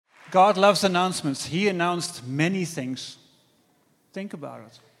God loves announcements. He announced many things. Think about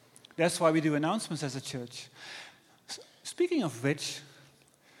it. That's why we do announcements as a church. Speaking of which,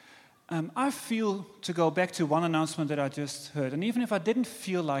 I feel to go back to one announcement that I just heard. And even if I didn't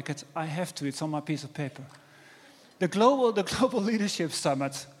feel like it, I have to. It's on my piece of paper. The Global Leadership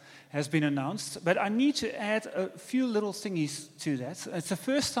Summit has been announced, but I need to add a few little thingies to that. It's the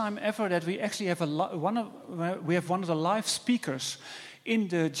first time ever that we actually have one of the live speakers in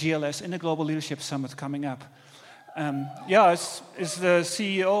the GLS, in the Global Leadership Summit coming up. It's the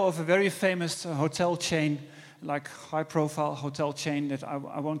CEO of a very famous hotel chain, like high-profile hotel chain that I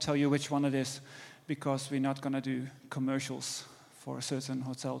won't tell you which one it is, because we're not going to do commercials for a certain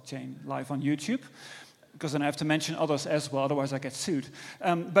hotel chain live on YouTube, because then I have to mention others as well, otherwise I get sued.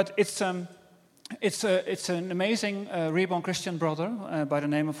 But it's an amazing reborn Christian brother by the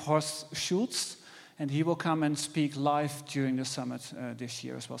name of Horst Schulz, and he will come and speak live during the summit this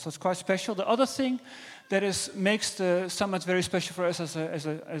year as well. So it's quite special. The other thing that makes the summit very special for us as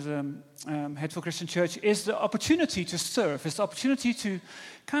a Hatfield Christian Church is the opportunity to serve. It's the opportunity to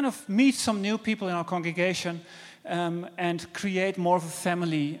kind of meet some new people in our congregation and create more of a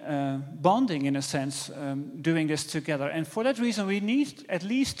family bonding, in a sense, doing this together. And for that reason, we need at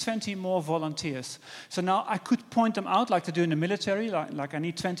least 20 more volunteers. So now I could point them out like they do in the military, like I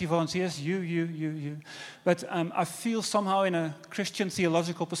need 20 volunteers, you. But I feel somehow in a Christian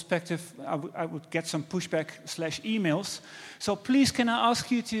theological perspective, I would get some pushback/emails. So please, can I ask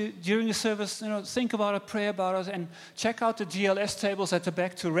you to, during the service, think about it, pray about it, and check out the GLS tables at the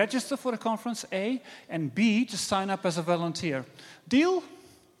back to register for the conference, A, and B, to sign up as a volunteer. Deal?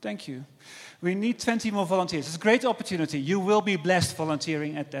 Thank you. We need 20 more volunteers. It's a great opportunity. You will be blessed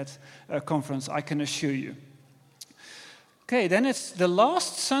volunteering at that conference, I can assure you. Okay, then it's the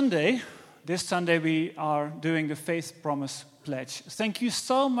last Sunday. This Sunday we are doing the Faith Promise Pledge. Thank you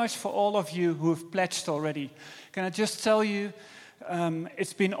so much for all of you who have pledged already. Can I just tell you,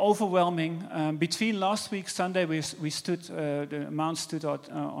 it's been overwhelming. Between last week Sunday, the amount stood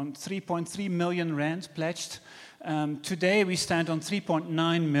on 3.3 million rand pledged. Today we stand on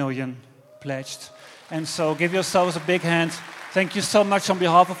 3.9 million pledged. And so give yourselves a big hand. Thank you so much on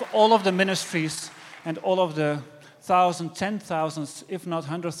behalf of all of the ministries and all of the thousands, 10,000s, if not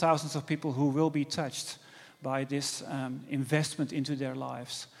 100,000s of people who will be touched by this investment into their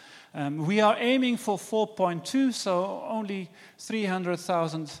lives. We are aiming for 4.2, so only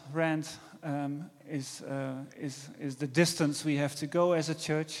 300,000 rand is the distance we have to go as a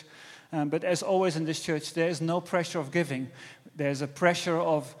church. But as always in this church, there is no pressure of giving. There's a pressure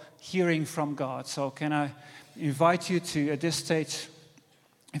of hearing from God. So can I invite you to, at this stage,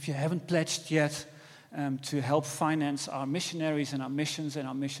 if you haven't pledged yet, to help finance our missionaries and our missions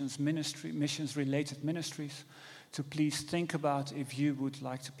ministry, missions-related ministries, to please think about if you would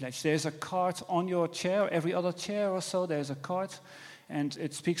like to pledge. There's a card on your chair, every other chair or so, there's a card, and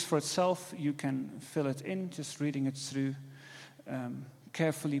it speaks for itself. You can fill it in, just reading it through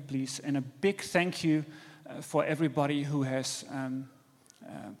carefully, please. And a big thank you for everybody who has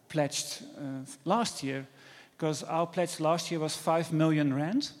pledged last year, because our pledge last year was 5 million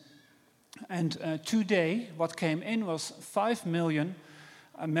rand. And today, what came in was 5 million.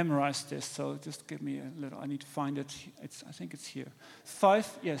 I memorized this, so just give me a little. I need to find it. I think it's here.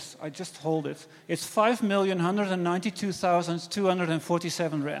 Yes, I just hold it. It's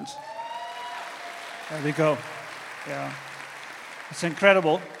 5,192,247 rand. There we go. Yeah, it's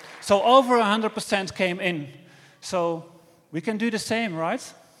incredible. So over 100% came in. So we can do the same,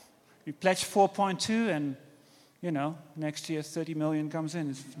 right? We pledged 4.2, and next year 30 million comes in.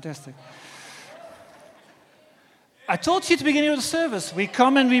 It's fantastic. I told you at the beginning of the service, we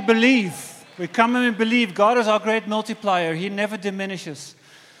come and we believe. We come and we believe. God is our great multiplier. He never diminishes.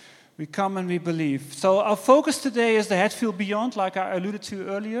 We come and we believe. So our focus today is the Hatfield Beyond, like I alluded to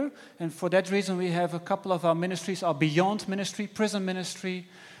earlier. And for that reason, we have a couple of our ministries, our Beyond ministry, prison ministry,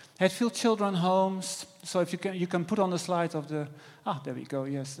 Hatfield Children Homes. So if you can put on the slide of there we go,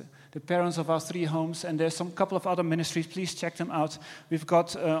 yes. The parents of our 3 homes. And there's some couple of other ministries. Please check them out. We've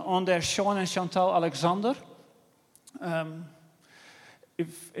got on there Sean and Chantal Alexander.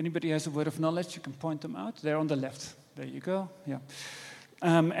 If anybody has a word of knowledge, you can point them out. They're on the left. There you go. Yeah.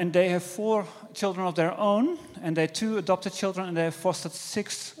 And they have 4 children of their own, and they're 2 adopted children, and they have fostered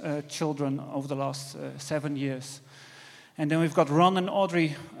 6 children over the last 7 years. And then we've got Ron and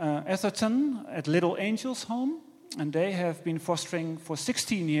Audrey Etherton at Little Angels Home, and they have been fostering for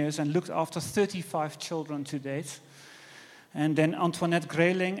 16 years and looked after 35 children to date. And then Antoinette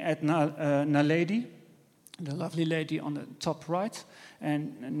Grayling at Naledi, the lovely lady on the top right.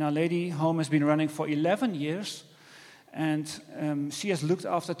 And Naledi Home has been running for 11 years. And she has looked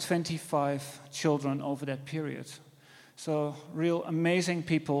after 25 children over that period. So real amazing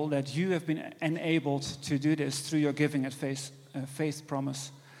people that you have been enabled to do this through your giving at Faith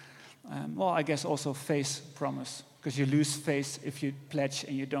Promise. Well, I guess also Faith Promise, because you lose faith if you pledge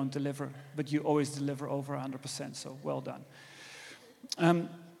and you don't deliver, but you always deliver over 100%, so well done.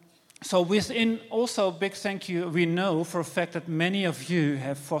 So within also a big thank you, we know for a fact that many of you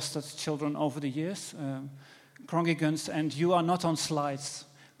have fostered children over the years, congregants, and you are not on slides,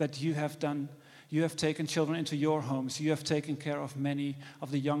 but you have taken children into your homes. You have taken care of many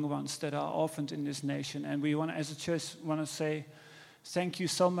of the young ones that are orphaned in this nation. And we want, as a church, want to say thank you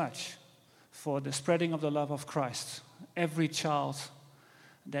so much for the spreading of the love of Christ. Every child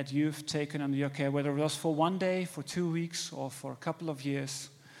that you've taken under your care, whether it was for one day, for 2 weeks, or for a couple of years,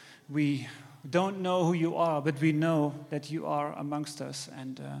 we don't know who you are, but we know that you are amongst us,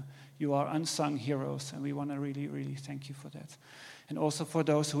 and you are unsung heroes, and we want to really, really thank you for that. And also for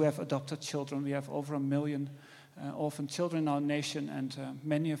those who have adopted children. We have over 1 million orphan children in our nation, and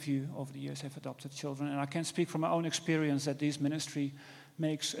many of you over the years have adopted children. And I can speak from my own experience that this ministry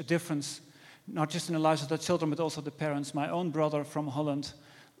makes a difference, not just in the lives of the children, but also the parents. My own brother from Holland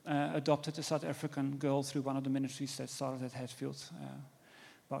adopted a South African girl through one of the ministries that started at Hatfield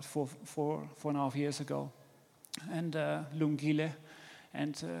about four and a half years ago, and Lungile.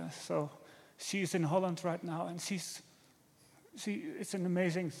 And so she's in Holland right now, and it's an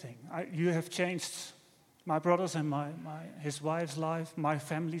amazing thing. You have changed my brother's and his wife's life, my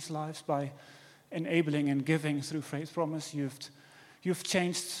family's lives, by enabling and giving through Faith Promise. You've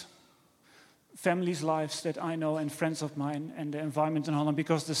changed families' lives that I know, and friends of mine, and the environment in Holland,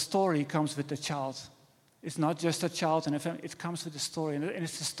 because the story comes with the child. It's not just a child and a family, it comes with the story, and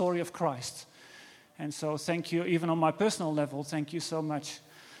it's the story of Christ. And so thank you, even on my personal level, thank you so much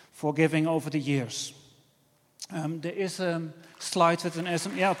for giving over the years. There is a slide with an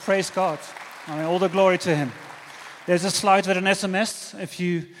SMS. Yeah, praise God. I mean, all the glory to Him. There's a slide with an SMS. If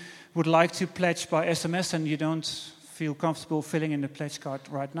you would like to pledge by SMS and you don't feel comfortable filling in the pledge card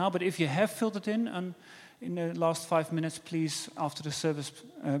right now, but if you have filled it in the last 5 minutes, please, after the service.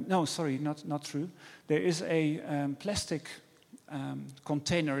 Not true. There is a plastic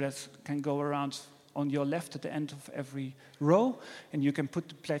container that can go around on your left at the end of every row, and you can put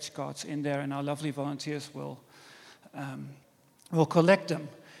the pledge cards in there, and our lovely volunteers will collect them.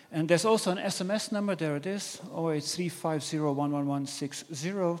 And there's also an SMS number. There it is,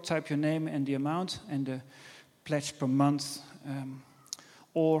 0835011160. Type your name and the amount and the pledge per month,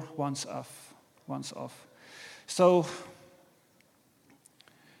 or once off. So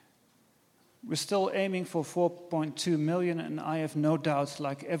we're still aiming for 4.2 million, and I have no doubt,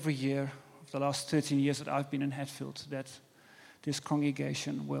 like every year of the last 13 years that I've been in Hatfield, that this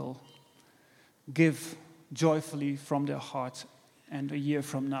congregation will give joyfully from their heart, and a year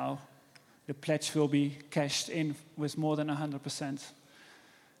from now the pledge will be cashed in with more than 100%.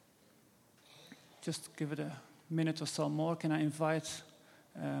 Just give it a minute or so more. Can I invite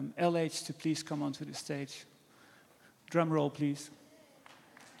LH to please come onto the stage? Drum roll, please.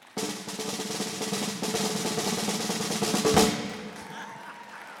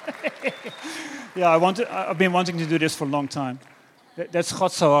 Yeah, I've been wanting to do this for a long time. That's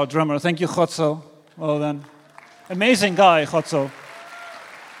Gotso, our drummer. Thank you, Gotso. Well done. Amazing guy, Gotso.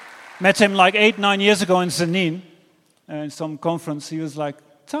 Met him like 8-9 years ago in Zanin, in some conference. He was like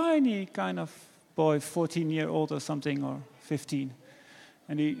tiny kind of boy, 14-year-old or something, or 15.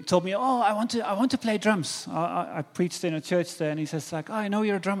 And he told me, I want to play drums. I preached in a church there, and he says, like, I know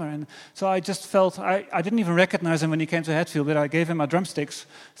you're a drummer. And so I just felt, I didn't even recognize him when he came to Hatfield, but I gave him my drumsticks.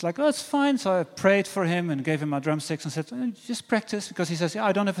 It's like, it's fine. So I prayed for him and gave him my drumsticks and said, just practice, because he says,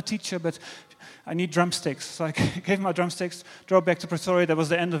 I don't have a teacher, but I need drumsticks. So I gave him my drumsticks, drove back to Pretoria. That was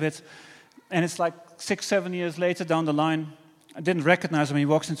the end of it. And it's like 6-7 years later down the line, I didn't recognize him. He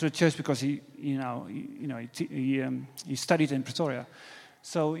walks into the church because he studied in Pretoria.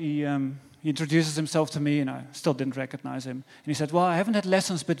 So he introduces himself to me, and I still didn't recognize him. And he said, well, I haven't had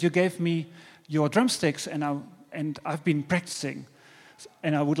lessons, but you gave me your drumsticks, and I've been practicing.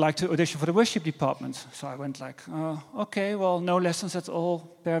 And I would like to audition for the worship department. So I went like, okay, well, no lessons at all,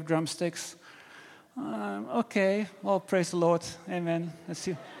 pair of drumsticks. Okay, well, praise the Lord, amen. Let's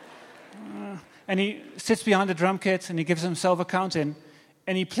see. And he sits behind the drum kit, and he gives himself a count in,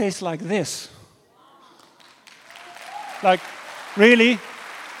 and he plays like this. Like, really?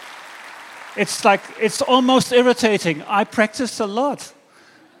 It's almost irritating. I practiced a lot.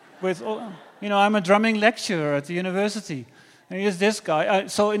 I'm a drumming lecturer at the university. And here's this guy.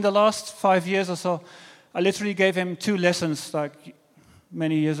 So in the last 5 years or so, I literally gave him 2 lessons, like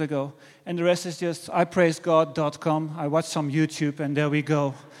many years ago. And the rest is just ipraisegod.com. I watch some YouTube, and there we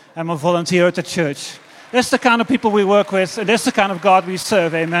go. I'm a volunteer at the church. That's the kind of people we work with, and that's the kind of God we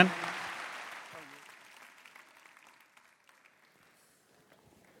serve, amen?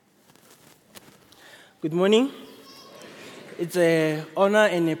 Good morning. It's an honor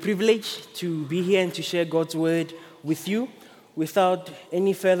and a privilege to be here and to share God's word with you. Without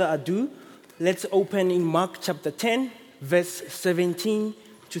any further ado, let's open in Mark chapter 10, verse 17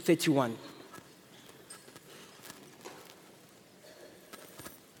 to 31.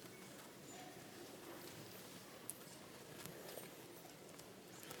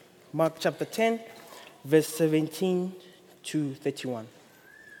 Mark chapter 10, verse 17 to 31.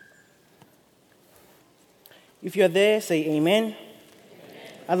 If you're there, say amen. Amen.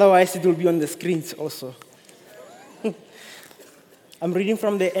 Otherwise, it will be on the screens also. I'm reading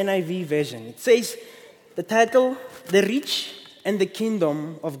from the NIV version. It says, the title, The Rich and the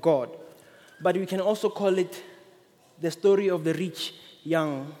Kingdom of God. But we can also call it the story of the rich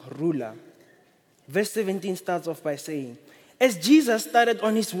young ruler. Verse 17 starts off by saying, as Jesus started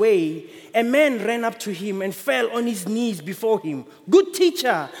on his way, a man ran up to him and fell on his knees before him. Good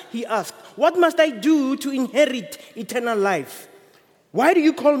teacher, he asked, what must I do to inherit eternal life? Why do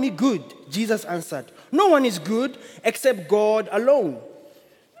you call me good? Jesus answered, no one is good except God alone.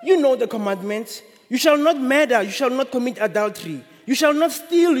 You know the commandments. You shall not murder, you shall not commit adultery. You shall not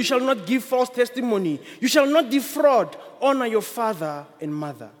steal, you shall not give false testimony. You shall not defraud, honor your father and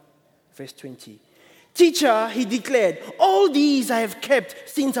mother. Verse 20. Teacher, he declared, all these I have kept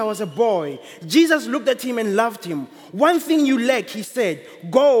since I was a boy. Jesus looked at him and loved him. One thing you lack, he said,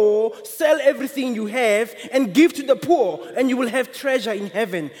 go, sell everything you have and give to the poor, and you will have treasure in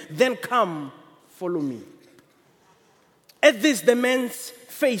heaven. Then come, follow me. At this, the man's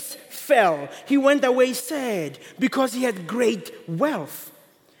face fell. He went away sad because he had great wealth.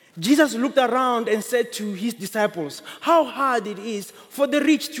 Jesus looked around and said to his disciples, how hard it is for the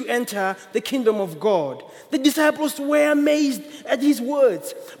rich to enter the kingdom of God. The disciples were amazed at his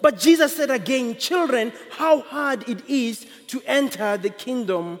words. But Jesus said again, children, how hard it is to enter the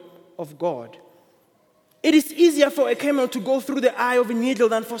kingdom of God. It is easier for a camel to go through the eye of a needle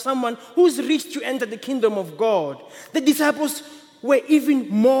than for someone who's rich to enter the kingdom of God. The disciples were even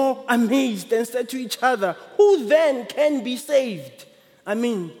more amazed and said to each other, who then can be saved? I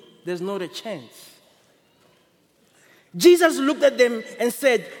mean, there's not a chance. Jesus looked at them and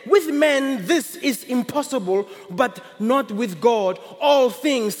said, with men this is impossible, but not with God. All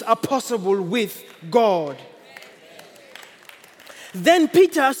things are possible with God. Then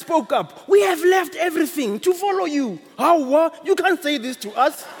Peter spoke up, we have left everything to follow you. How? What? You can't say this to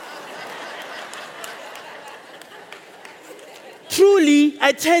us. Truly,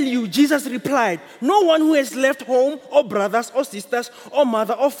 I tell you, Jesus replied, no one who has left home or brothers or sisters or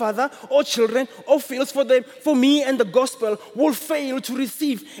mother or father or children or fields for me and the gospel will fail to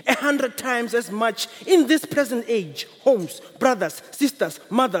receive 100 times as much in this present age. Homes, brothers, sisters,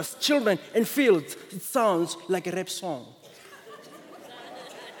 mothers, children, and fields. It sounds like a rap song.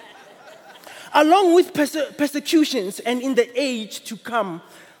 Along with persecutions and in the age to come,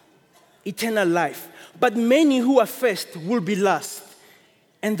 eternal life. But many who are first will be last,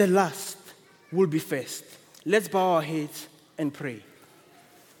 and the last will be first. Let's bow our heads and pray.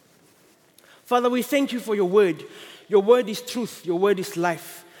 Father, we thank you for your word. Your word is truth. Your word is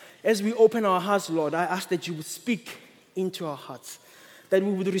life. As we open our hearts, Lord, I ask that you would speak into our hearts, that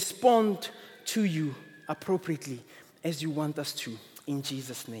we would respond to you appropriately as you want us to. In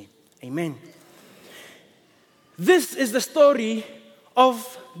Jesus' name, amen. This is the story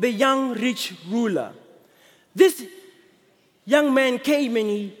of the young rich ruler. This young man came and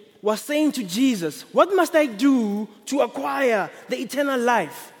he was saying to Jesus, what must I do to acquire the eternal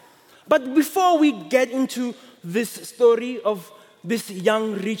life? But before we get into this story of this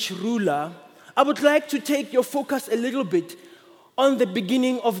young rich ruler, I would like to take your focus a little bit on the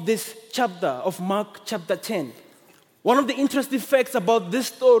beginning of this chapter of Mark chapter 10. One of the interesting facts about this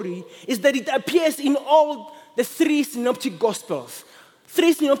story is that it appears in all the three synoptic gospels.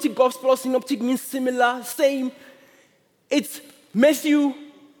 Three synoptic gospels, synoptic means similar, same. It's Matthew,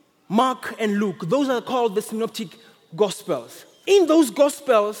 Mark, and Luke. Those are called the synoptic gospels. In those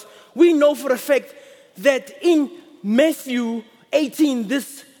gospels, we know for a fact that in Matthew 19,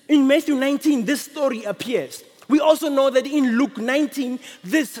 this story appears. We also know that in Luke 19,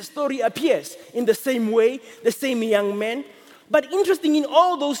 this story appears in the same way, the same young man. But interesting, in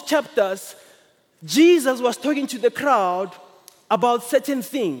all those chapters, Jesus was talking to the crowd about certain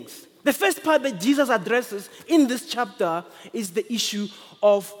things. The first part that Jesus addresses in this chapter is the issue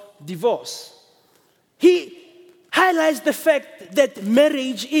of divorce. He highlights the fact that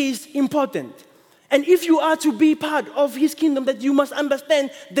marriage is important. And if you are to be part of his kingdom, that you must understand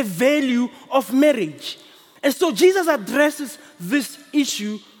the value of marriage. And so Jesus addresses this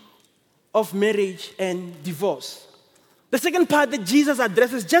issue of marriage and divorce. The second part that Jesus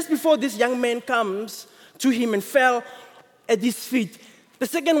addresses just before this young man comes to him and fell at his feet, the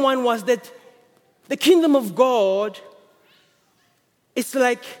second one was that the kingdom of God is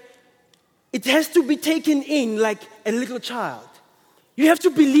like, it has to be taken in like a little child. You have to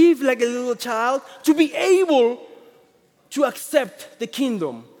believe like a little child to be able to accept the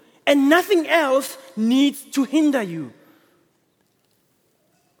kingdom. And nothing else needs to hinder you.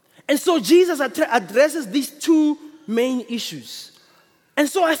 And so Jesus addresses these two main issues. And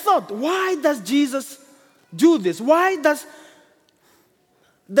so I thought, why does Jesus do this? Why does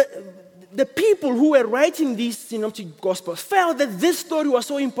the people who were writing these synoptic gospels felt that this story was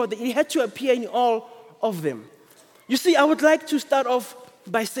so important, it had to appear in all of them? You see, I would like to start off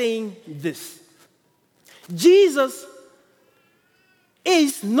by saying this. Jesus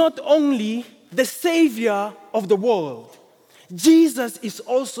is not only the Savior of the world, Jesus is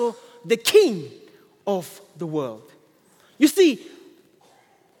also the King of the world. You see,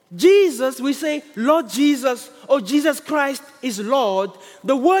 Jesus, we say Lord Jesus or Jesus Christ is Lord.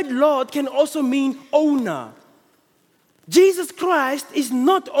 The word Lord can also mean owner. Jesus Christ is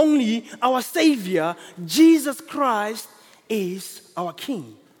not only our Savior, Jesus Christ is our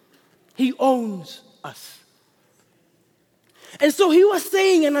King. He owns us. And so he was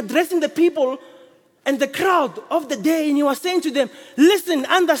saying and addressing the people and the crowd of the day, and he was saying to them, listen,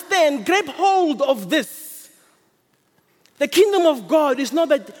 understand, grab hold of this. The kingdom of God is not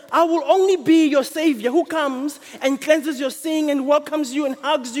that I will only be your Savior who comes and cleanses your sin and welcomes you and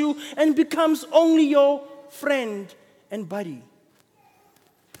hugs you and becomes only your friend and buddy.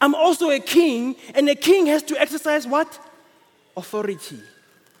 I'm also a king, and a king has to exercise what? Authority.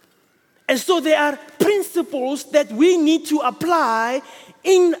 And so there are principles that we need to apply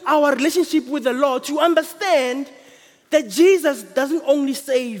in our relationship with the Lord to understand that Jesus doesn't only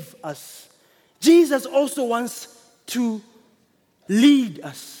save us. Jesus also wants to lead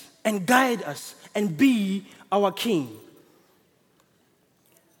us and guide us and be our King.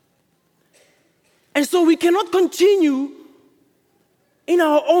 And so we cannot continue in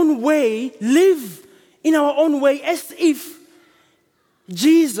our own way, live in our own way as if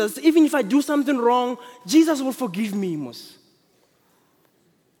Jesus, even if I do something wrong, Jesus will forgive me, Mos.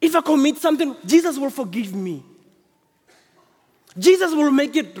 If I commit something, Jesus will forgive me. Jesus will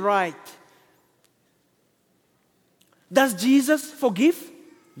make it right. Does Jesus forgive?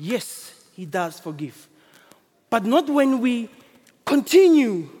 Yes, he does forgive. But not when we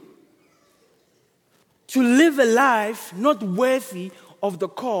continue to live a life not worthy of the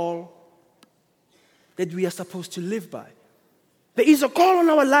call that we are supposed to live by. There is a call on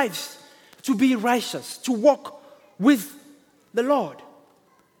our lives to be righteous, to walk with the Lord.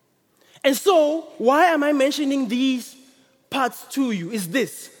 And so, why am I mentioning these parts to you? Is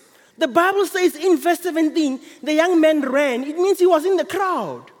this. The Bible says in verse 17, the young man ran. It means he was in the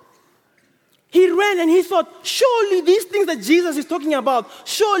crowd. He ran and he thought, surely these things that Jesus is talking about,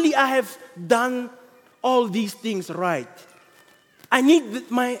 surely I have done all these things right. I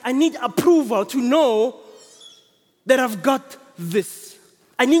need approval to know that I've got this.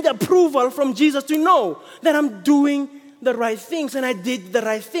 I need approval from Jesus to know that I'm doing the right things and I did the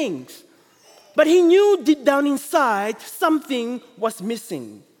right things. But he knew deep down inside something was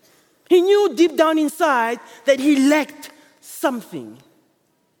missing. He knew deep down inside that he lacked something.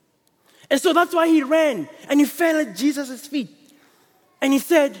 And so that's why he ran and he fell at Jesus' feet. And he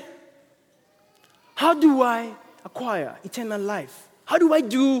said, how do I acquire eternal life? How do I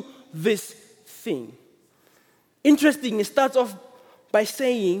do this thing? Interesting, it starts off by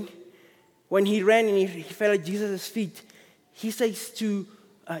saying, when he ran and he fell at Jesus' feet, he says to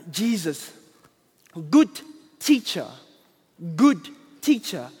Jesus, good teacher, good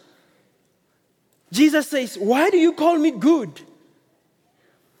teacher. Jesus says, why do you call me good?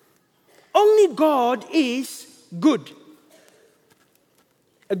 Only God is good.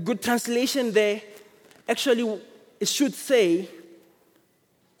 A good translation there, actually, it should say,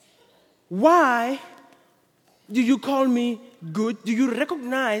 why do you call me good? Do you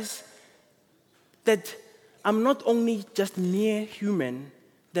recognize that I'm not only just mere human,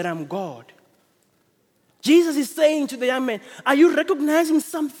 that I'm God? Jesus is saying to the young man, are you recognizing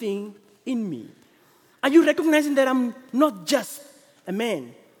something in me? Are you recognizing that I'm not just a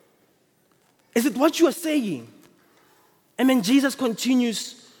man? Is it what you are saying? And then Jesus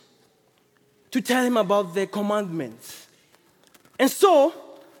continues to tell him about the commandments. And so,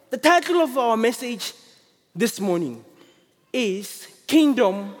 the title of our message this morning is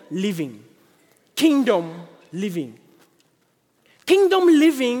kingdom living. Kingdom living. Kingdom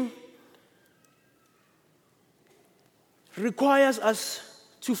living requires us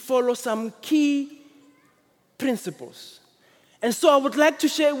to follow some key principles. And so I would like to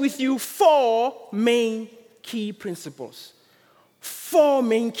share with you 4 main key principles. 4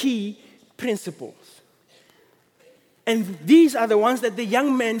 main key principles. And these are the ones that the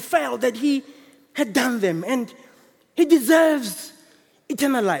young man felt that he had done them and he deserves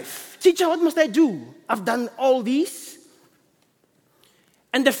eternal life. Teacher, what must I do? I've done all these.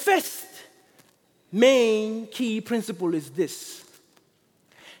 And the first main key principle is this.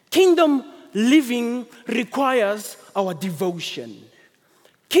 Kingdom living requires our devotion.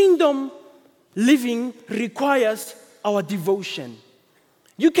 Kingdom living requires our devotion.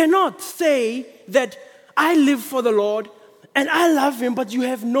 You cannot say that I live for the Lord and I love Him, but you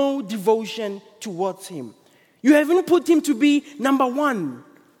have no devotion towards Him. You haven't put Him to be number one.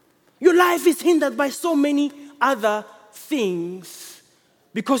 Your life is hindered by so many other things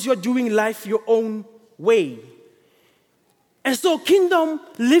because you're doing life your own way. And so kingdom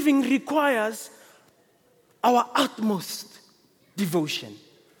living requires our utmost devotion.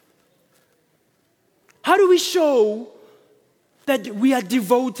 How do we show that we are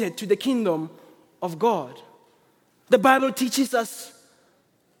devoted to the kingdom of God? The Bible teaches us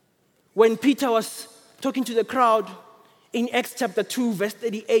when Peter was talking to the crowd in Acts chapter 2, verse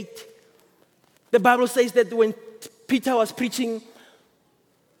 38. The Bible says that when Peter was preaching,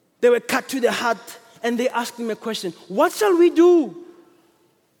 they were cut to the heart and they asked him a question. What shall we do?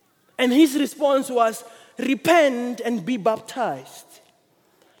 And his response was, repent and be baptized.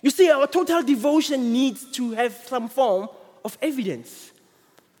 You see, our total devotion needs to have some form of evidence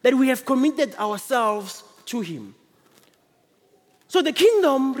that we have committed ourselves to Him. So the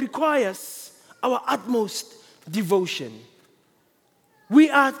kingdom requires our utmost devotion. We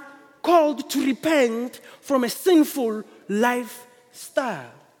are called to repent from a sinful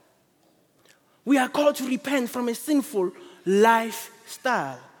lifestyle. We are called to repent from a sinful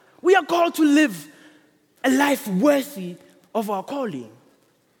lifestyle. We are called to live a life worthy of our calling.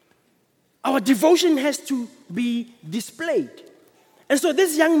 Our devotion has to be displayed. And so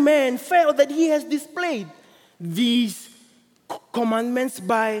this young man felt that he has displayed these commandments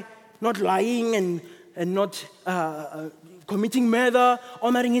by not lying and not committing murder,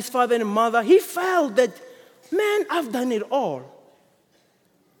 honoring his father and mother. He felt that, man, I've done it all.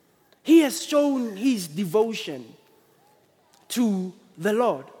 He has shown his devotion to the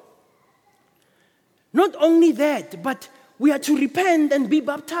Lord. Not only that, but we are to repent and be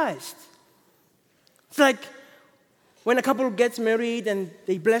baptized. It's like when a couple gets married and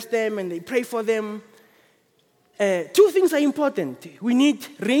they bless them and they pray for them. 2 things are important. We need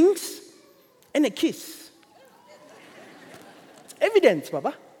rings and a kiss. It's evidence,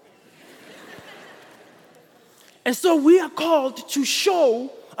 Baba. And so we are called to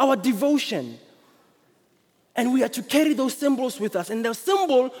show our devotion. And we are to carry those symbols with us. And the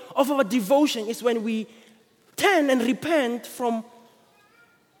symbol of our devotion is when we turn and repent from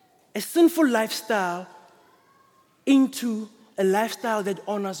a sinful lifestyle into a lifestyle that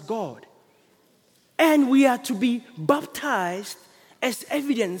honors God. And we are to be baptized as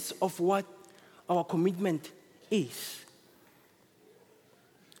evidence of what our commitment is.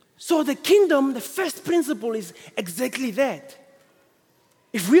 So the kingdom, the first principle is exactly that.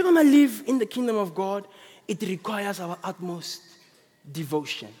 If we're going to live in the kingdom of God, it requires our utmost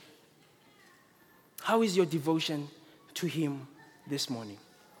devotion. How is your devotion to Him this morning?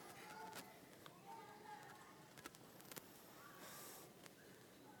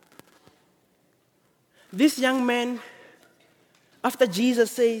 This young man, after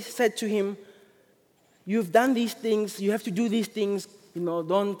Jesus said to him, you've done these things, you have to do these things,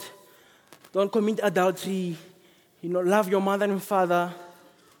 don't commit adultery, love your mother and father.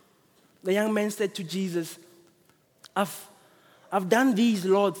 The young man said to Jesus, I've done these,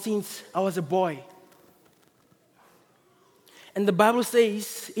 Lord, since I was a boy. And the Bible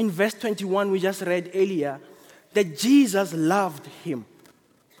says in verse 21, we just read earlier, that Jesus loved him.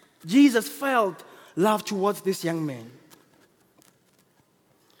 Jesus felt love towards this young man.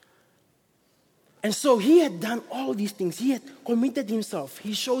 And so he had done all these things. He had committed himself.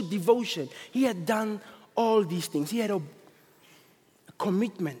 He showed devotion. He had done all these things. He had a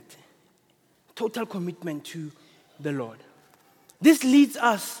commitment, total commitment to the Lord. This leads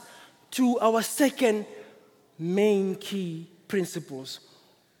us to our second main key principles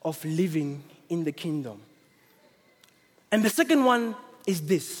of living in the kingdom. And the second one is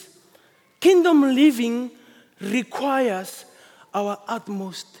this. Kingdom living requires our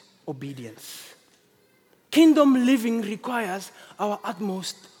utmost obedience. Kingdom living requires our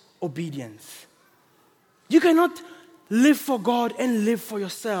utmost obedience. You cannot live for God and live for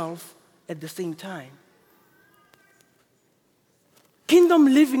yourself at the same time. Kingdom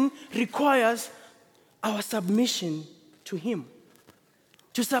living requires our submission to Him,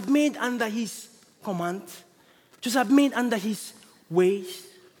 to submit under His commands, to submit under His ways.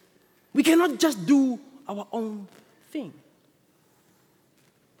 We cannot just do our own thing.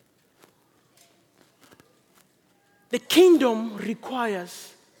 The kingdom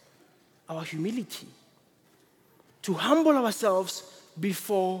requires our humility, to humble ourselves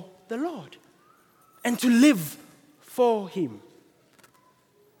before the Lord and to live for Him.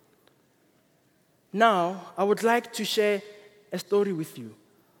 Now, I would like to share a story with you.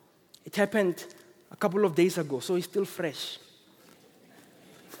 It happened a couple of days ago, so it's still fresh.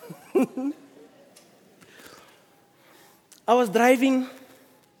 I was driving,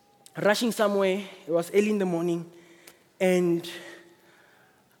 rushing somewhere. It was early in the morning, and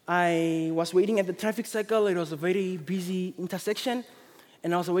I was waiting at the traffic circle. It was a very busy intersection,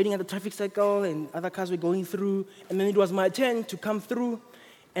 and I was waiting at the traffic circle, and other cars were going through, and then it was my turn to come through,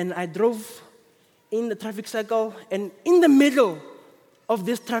 and I drove in the traffic circle, and in the middle of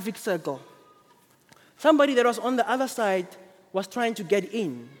this traffic circle, somebody that was on the other side was trying to get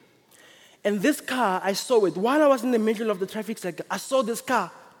in. And this car, I saw it. While I was in the middle of the traffic circle, I saw this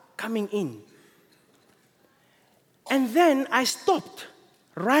car coming in. And then I stopped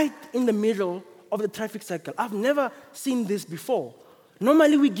right in the middle of the traffic circle. I've never seen this before.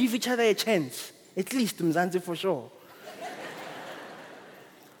 Normally we give each other a chance, at least Mzansi for sure.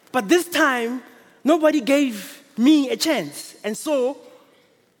 But this time, nobody gave me a chance. And so,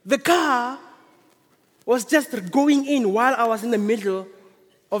 the car was just going in while I was in the middle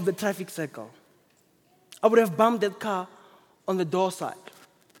of the traffic circle. I would have bumped that car on the door side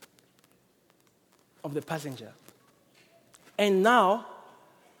of the passenger. And now,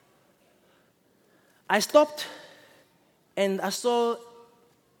 I stopped and I saw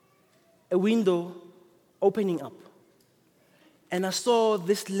a window opening up. And I saw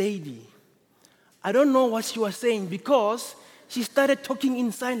this lady. I don't know what she was saying because she started talking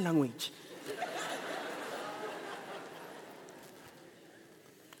in sign language.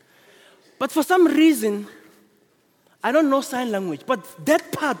 But for some reason, I don't know sign language, but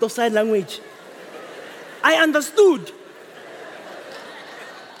that part of sign language, I understood.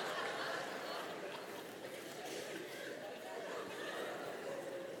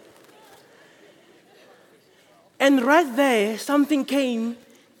 And right there, something came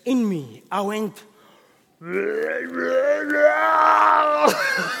in me. I went,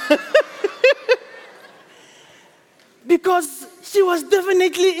 because she was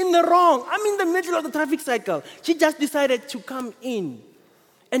definitely in the wrong. I'm in the middle of the traffic cycle. She just decided to come in.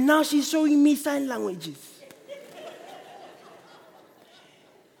 And now she's showing me sign languages.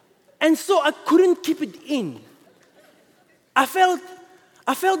 And so I couldn't keep it in. I felt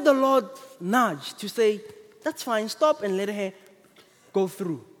the Lord nudge to say, that's fine, stop and let her go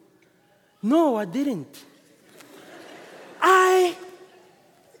through. No, I didn't. I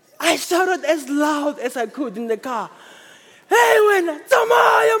shouted as loud as I could in the car. Hey, wena,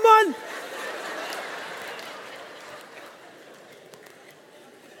 tsamaya man!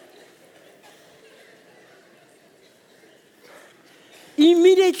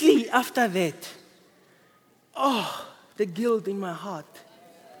 Immediately after that, the guilt in my heart.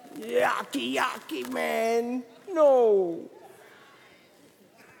 Yucky, man. No.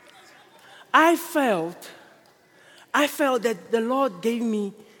 I felt that the Lord gave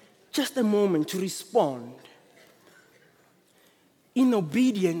me just a moment to respond in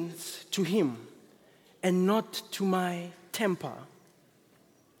obedience to Him and not to my temper.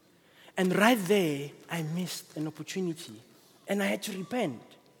 And right there, I missed an opportunity and I had to repent.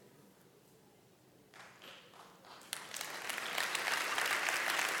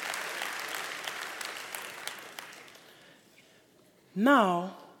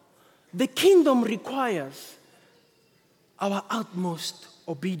 Now, the kingdom requires our utmost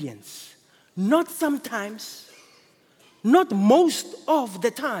obedience. Not sometimes, not most of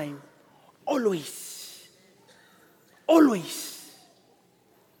the time, always. Always.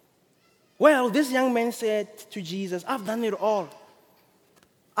 Well, this young man said to Jesus, I've done it all.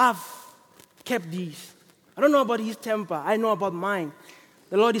 I've kept these. I don't know about his temper. I know about mine.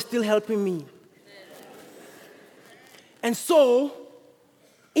 The Lord is still helping me. And so,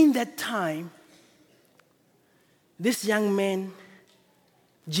 in that time, this young man,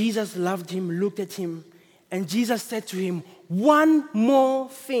 Jesus loved him, looked at him, and Jesus said to him, one more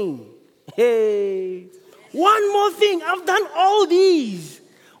thing. Hey, one more thing. I've done all these.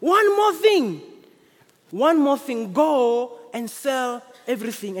 One more thing. one more thing, go and sell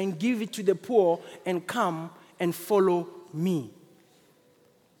everything and give it to the poor and come and follow me.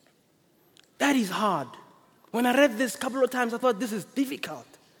 That is hard. When I read this a couple of times, I thought this is difficult.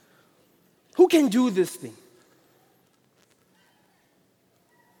 Who can do this thing?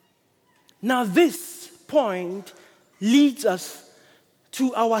 Now this point leads us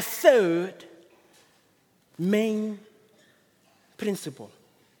to our third main principle.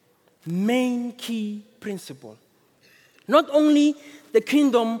 Main key principle. Not only the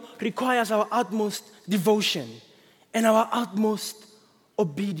kingdom requires our utmost devotion and our utmost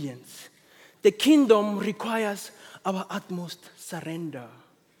obedience, the kingdom requires our utmost surrender.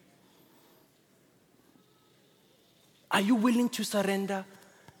 Are you willing to surrender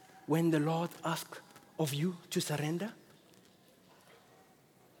when the Lord asks of you to surrender?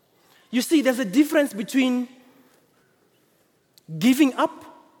 You see, there's a difference between giving up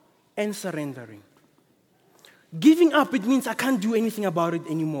and surrendering. Giving up, it means I can't do anything about it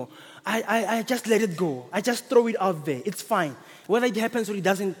anymore. I just let it go. I just throw it out there. It's fine. Whether it happens or it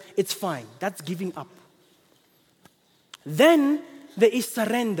doesn't, it's fine. That's giving up. Then there is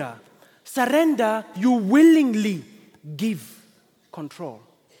surrender. Surrender, you willingly give control.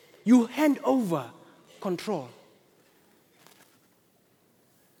 You hand over control.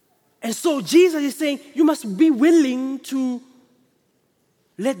 And so Jesus is saying you must be willing to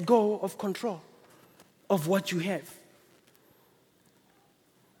let go of control of what you have.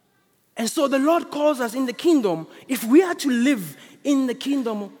 And so the Lord calls us in the kingdom, if we are to live in the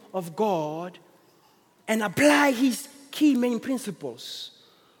kingdom of God and apply His key main principles,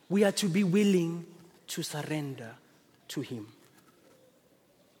 we are to be willing to surrender to Him.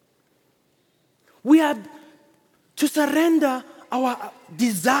 We are to surrender our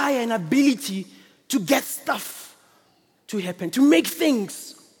desire and ability to get stuff to happen, to make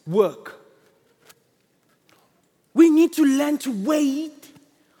things work. We need to learn to wait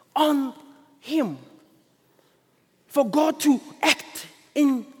on Him, for God to act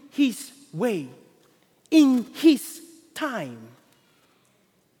in His way, in His time.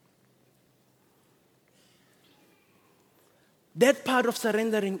 That part of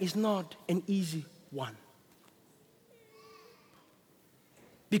surrendering is not an easy one.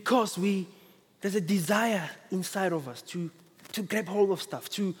 Because there's a desire inside of us to grab hold of stuff,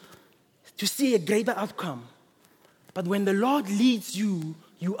 to see a greater outcome. But when the Lord leads you,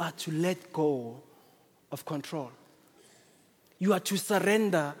 you are to let go of control. You are to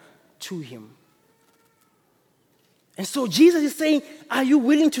surrender to Him. And so Jesus is saying, are you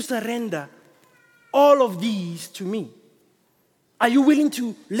willing to surrender all of these to me? Are you willing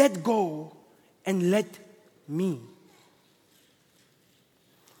to let go and let me?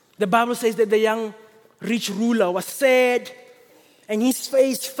 The Bible says that the young rich ruler was sad and his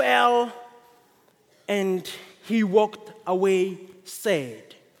face fell and he walked away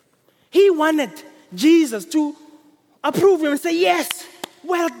sad. He wanted Jesus to approve him and say, yes,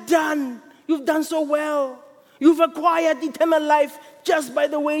 well done. You've done so well. You've acquired eternal life just by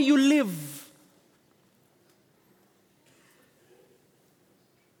the way you live.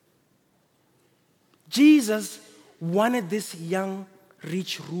 Jesus wanted this young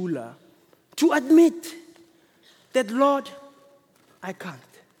rich ruler to admit that, Lord, I can't.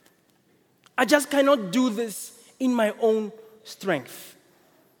 I just cannot do this in my own strength.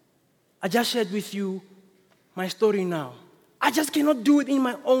 I just shared with you my story now. I just cannot do it in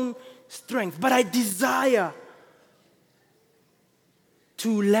my own strength, but I desire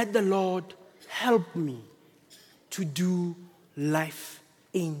to let the Lord help me to do life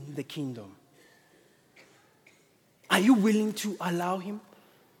in the kingdom. Are you willing to allow Him?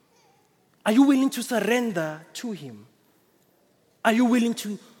 Are you willing to surrender to Him? Are you willing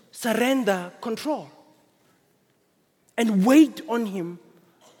to surrender control and wait on Him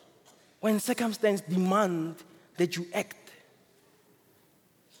when circumstances demand that you act?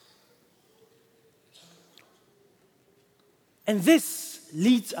 And this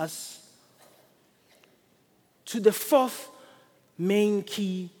leads us to the fourth main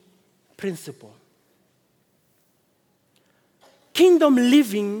key principle. Kingdom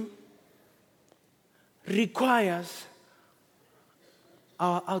living requires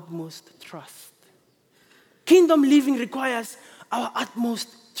our utmost trust. Kingdom living requires our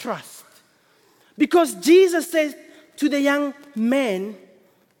utmost trust. Because Jesus says to the young man,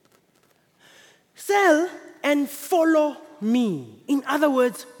 sell and follow me. In other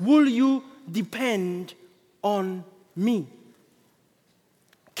words, will you depend on me?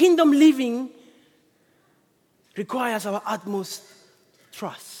 Kingdom living requires our utmost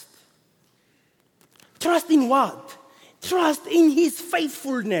trust. Trust in what? Trust in His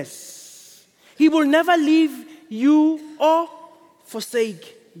faithfulness. He will never leave you or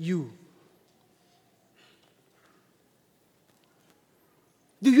forsake you.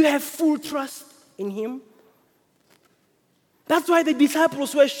 Do you have full trust in Him? That's why the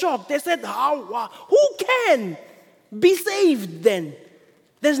disciples were shocked. They said, "How? Who can be saved then?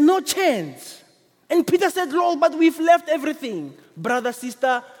 There's no chance." And Peter said, "Lord, but we've left everything. Brother,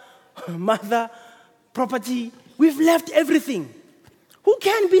 sister, mother, property. We've left everything. Who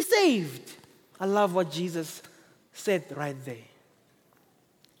can be saved?" I love what Jesus said right there.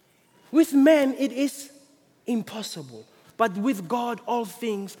 With man, it is impossible. But with God, all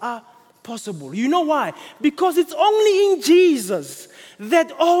things are possible. You know why? Because it's only in Jesus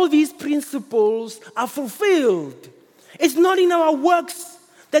that all these principles are fulfilled. It's not in our works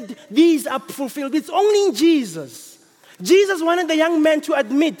that these are fulfilled. It's only in Jesus. Jesus wanted the young man to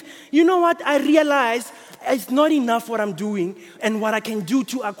admit, "You know what? I realize it's not enough what I'm doing and what I can do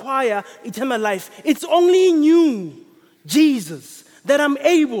to acquire eternal life. It's only in you, Jesus, that I'm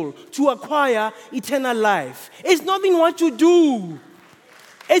able to acquire eternal life. It's not in what you do.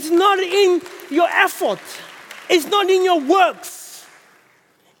 It's not in your effort. It's not in your works.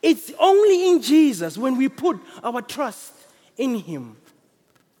 It's only in Jesus when we put our trust in Him.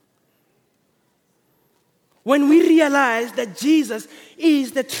 When we realize that Jesus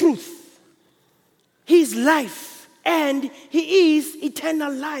is the truth, He is life, and He is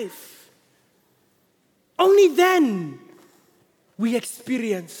eternal life. Only then we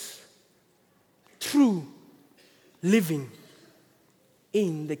experience true living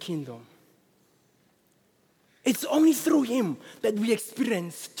in the kingdom. It's only through Him that we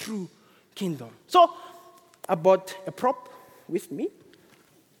experience true kingdom. So, I bought a prop with me.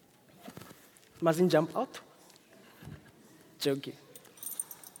 Mustn't jump out. Joking.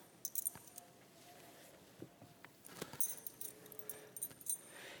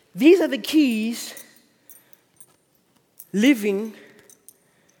 These are the keys living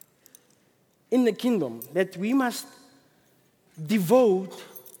in the kingdom that we must devote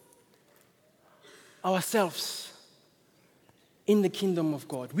ourselves in the kingdom of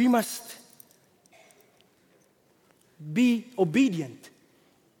God. We must be obedient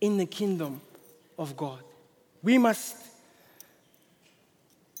in the kingdom of God. We must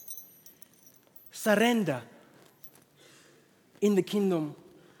surrender in the kingdom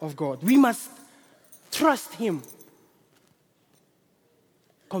of God. We must trust Him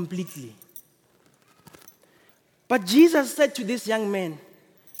completely. But Jesus said to this young man,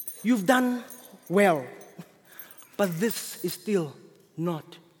 "You've done well, but this is still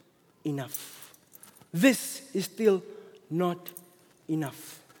not enough. This is still not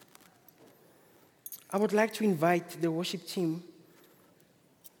enough." I would like to invite the worship team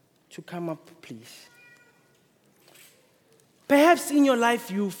to come up, please. Perhaps in your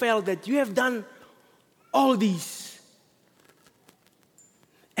life you felt that you have done all these.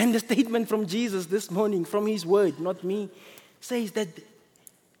 And the statement from Jesus this morning, from His word, not me, says that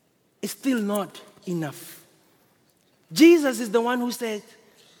it's still not enough. Jesus is the one who said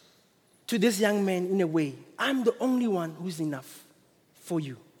to this young man, in a way, "I'm the only one who's enough for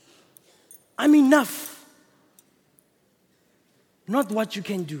you. I'm enough. Not what you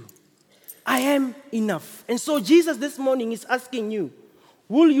can do. I am enough." And so Jesus this morning is asking you,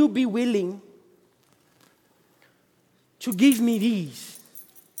 will you be willing to give me these?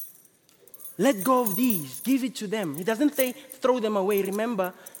 Let go of these. Give it to them. He doesn't say throw them away.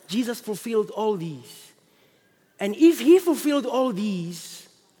 Remember, Jesus fulfilled all these. And if He fulfilled all these,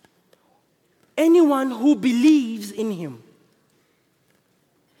 anyone who believes in Him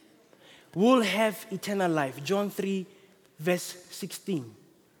will have eternal life. John 3, verse 16.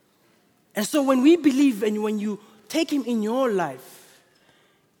 And so when we believe and when you take Him in your life,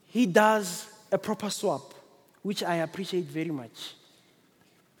 He does a proper swap, which I appreciate very much.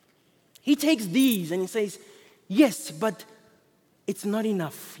 He takes these and He says, "Yes, but it's not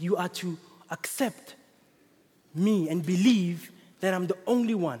enough. You are to accept me and believe that I'm the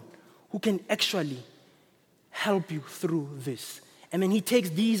only one who can actually help you through this." And then He takes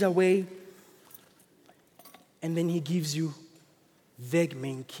these away and then He gives you the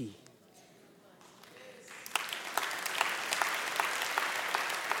main key.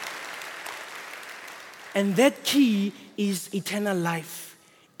 And that key is eternal life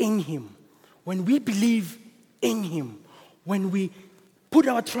in Him. When we believe in Him, when we put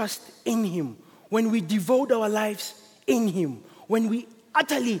our trust in Him, when we devote our lives in Him, when we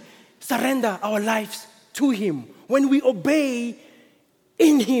utterly surrender our lives to Him, when we obey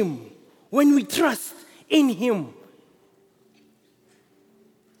in Him, when we trust in Him,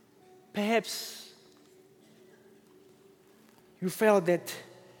 perhaps you felt that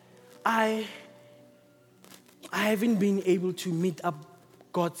I I haven't been able to meet up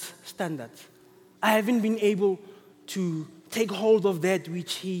God's standards. I haven't been able to take hold of that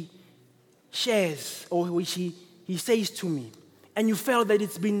which He shares or which He says to me. And you felt that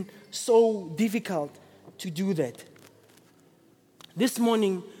it's been so difficult to do that. This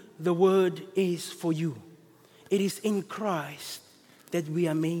morning, the word is for you. It is in Christ that we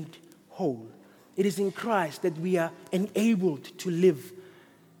are made whole. It is in Christ that we are enabled to live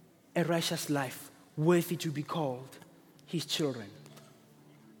a righteous life, worthy to be called His children.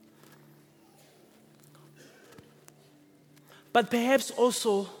 But perhaps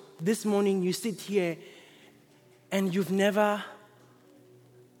also this morning you sit here and you've never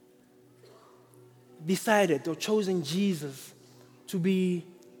decided or chosen Jesus to be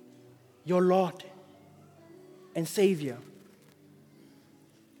your Lord and Savior.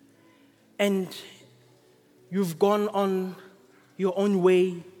 And you've gone on your own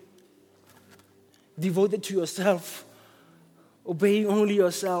way, devoted to yourself, obeying only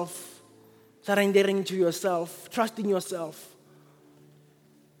yourself, surrendering to yourself, trusting yourself.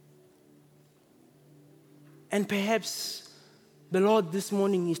 And perhaps the Lord this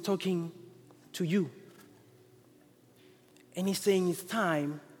morning is talking to you. And He's saying it's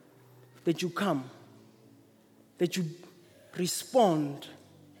time that you come, that you respond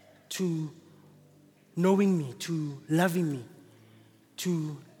to knowing me, to loving me,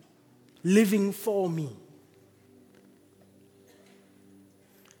 to living for me.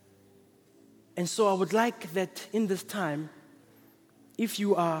 And so I would like that in this time, if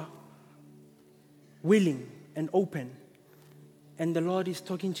you are willing and open, and the Lord is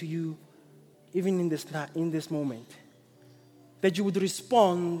talking to you even in this moment, that you would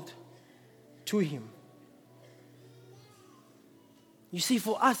respond to Him. You see,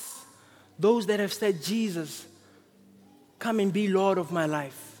 for us, those that have said, Jesus, come and be Lord of my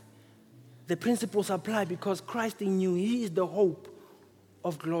life, the principles apply because Christ in you, He is the hope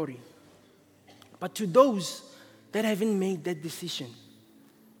of glory. But to those that haven't made that decision,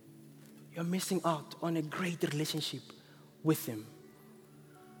 you're missing out on a great relationship with Him.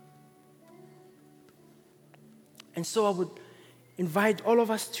 And so I would invite all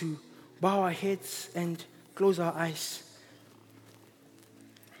of us to bow our heads and close our eyes.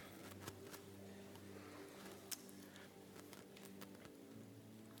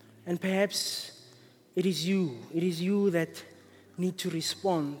 And perhaps it is you that need to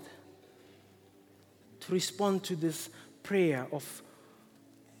respond to this prayer of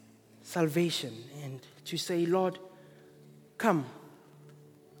salvation and to say, Lord, come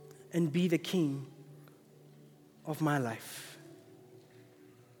and be the King of my life.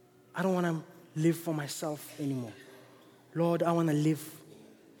 I don't want to live for myself anymore. Lord, I want to live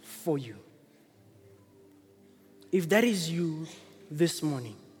for you. If that is you this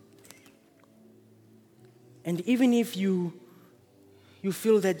morning, and even if you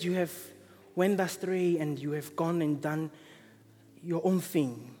feel that you have went astray and you have gone and done your own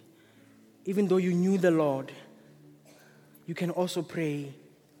thing, even though you knew the Lord, you can also pray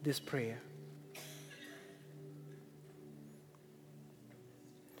this prayer.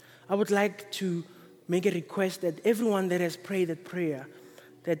 I would like to make a request that everyone that has prayed that prayer,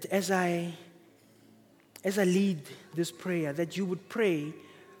 that as I lead this prayer, that you would pray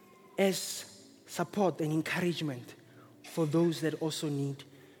as support and encouragement for those that also need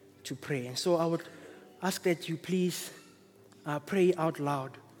to pray. And so I would ask that you please pray out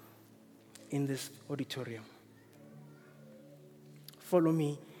loud in this auditorium. Follow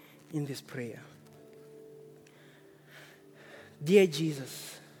me in this prayer. Dear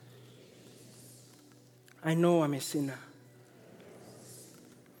Jesus, I know I'm a sinner.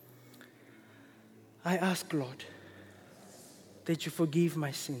 I ask, Lord, that you forgive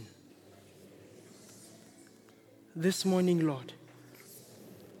my sin. This morning, Lord,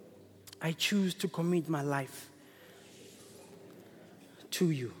 I choose to commit my life to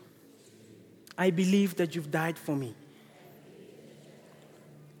you. I believe that you've died for me.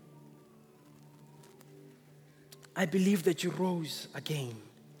 I believe that you rose again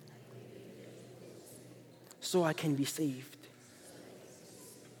so I can be saved.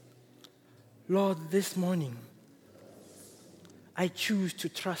 Lord, this morning, I choose to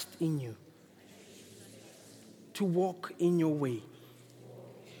trust in you, to walk in your way.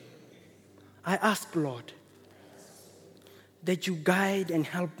 I ask, Lord, that you guide and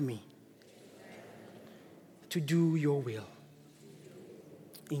help me to do your will.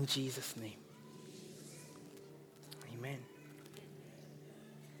 In Jesus' name. Amen.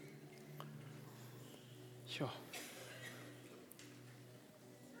 Sure.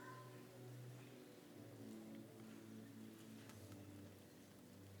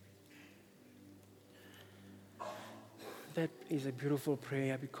 That is a beautiful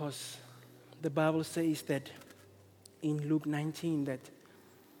prayer because the Bible says that in Luke 19 that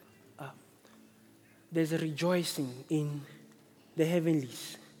there's a rejoicing in the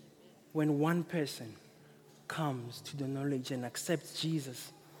heavenlies when one person comes to the knowledge and accepts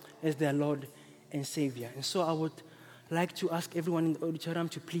Jesus as their Lord and Savior. And so I would like to ask everyone in the auditorium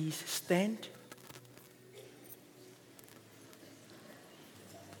to please stand.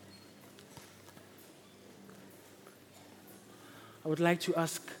 I would like to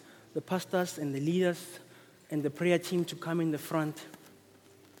ask the pastors and the leaders and the prayer team to come in the front.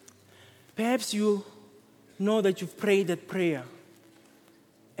 Perhaps you know that you've prayed that prayer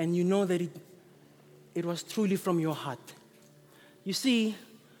and you know that it was truly from your heart. You see,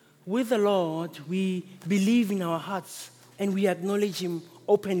 with the Lord, we believe in our hearts and we acknowledge Him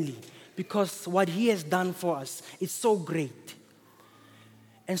openly because what He has done for us is so great.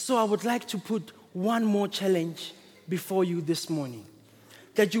 And so I would like to put one more challenge before you this morning,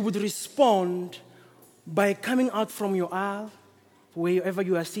 that you would respond by coming out from your aisle, wherever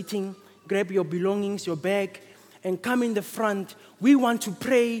you are sitting, grab your belongings, your bag, and come in the front. We want to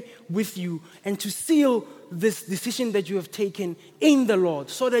pray with you and to seal this decision that you have taken in the Lord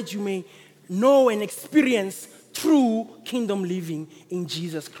so that you may know and experience true kingdom living in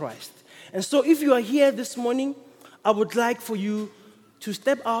Jesus Christ. And so if you are here this morning, I would like for you to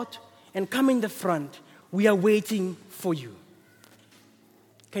step out and come in the front. We are waiting for you.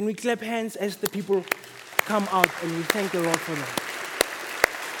 Can we clap hands as the people come out and we thank the Lord for them?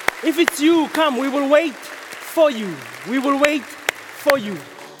 If it's you, come. We will wait for you. We will wait for you.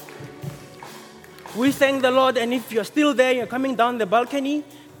 We thank the Lord, and if you're still there, you're coming down the balcony,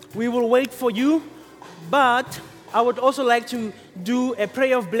 we will wait for you. But I would also like to do a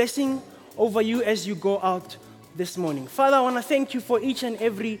prayer of blessing over you as you go out this morning. Father, I want to thank you for each and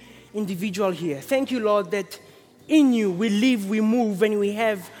every individual here. Thank you, Lord, that in you we live, we move, and we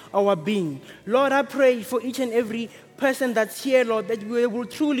have our being. Lord, I pray for each and every person that's here, Lord, that we will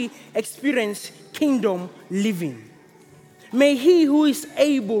truly experience kingdom living. May He who is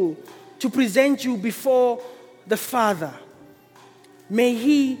able to present you before the Father, may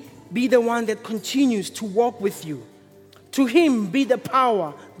He be the one that continues to walk with you. To Him be the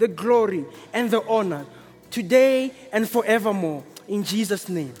power, the glory, and the honor, today and forevermore. In Jesus'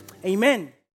 name, amen.